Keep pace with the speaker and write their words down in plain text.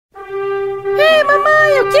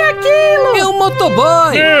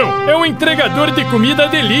motoboy. Não, é um entregador de comida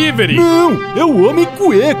delivery. Não, é o Homem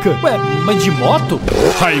Cueca. Ué, mas de moto?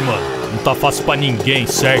 Aí, mano, não tá fácil pra ninguém,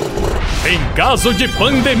 certo? Em caso de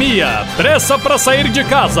pandemia, pressa pra sair de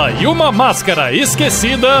casa e uma máscara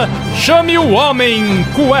esquecida, chame o Homem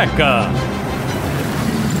Cueca.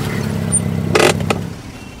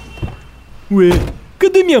 Ué,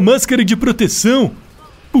 cadê minha máscara de proteção?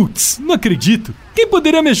 Putz, não acredito. Quem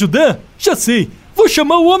poderia me ajudar? Já sei, vou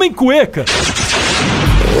chamar o Homem Cueca.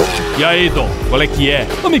 E aí, Dom, qual é que é?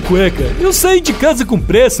 Homem Cueca, eu saí de casa com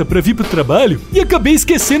pressa pra vir pro trabalho e acabei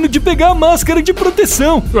esquecendo de pegar a máscara de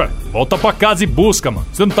proteção. Ué, volta pra casa e busca, mano.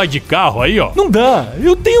 Você não tá de carro aí, ó? Não dá,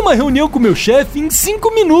 eu tenho uma reunião com meu chefe em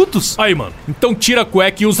 5 minutos. Aí, mano, então tira a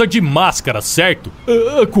cueca e usa de máscara, certo?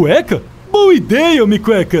 A cueca? Boa ideia, Homem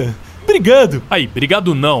Cueca. Obrigado. Aí,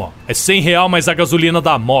 obrigado não, ó. É R$100 mais a gasolina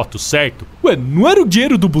da moto, certo? Ué, não era o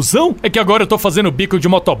dinheiro do busão? É que agora eu tô fazendo bico de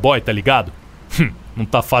motoboy, tá ligado? Não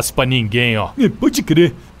tá fácil pra ninguém, ó. Pode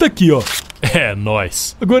crer. Tá aqui, ó. É,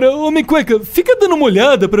 nóis. Agora, Homem Cueca, fica dando uma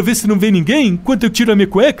olhada pra ver se não vem ninguém enquanto eu tiro a minha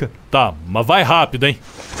cueca. Tá, mas vai rápido, hein?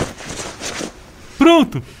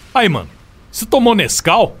 Pronto. Aí, mano, você tomou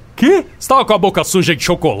Nescau? Quê? Você tava com a boca suja de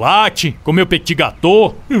chocolate? Comeu petit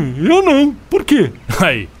gâteau? Eu não. Por quê?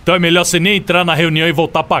 Aí, então é melhor você nem entrar na reunião e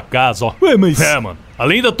voltar pra casa, ó. Ué, mas... É, mano.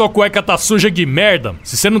 Além da tua cueca tá suja de merda,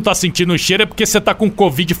 se você não tá sentindo o cheiro é porque você tá com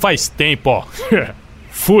Covid faz tempo, ó.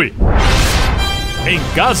 Fui. Em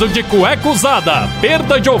caso de cueca usada,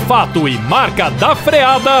 perda de olfato e marca da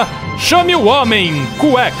freada, chame o Homem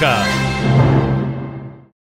Cueca.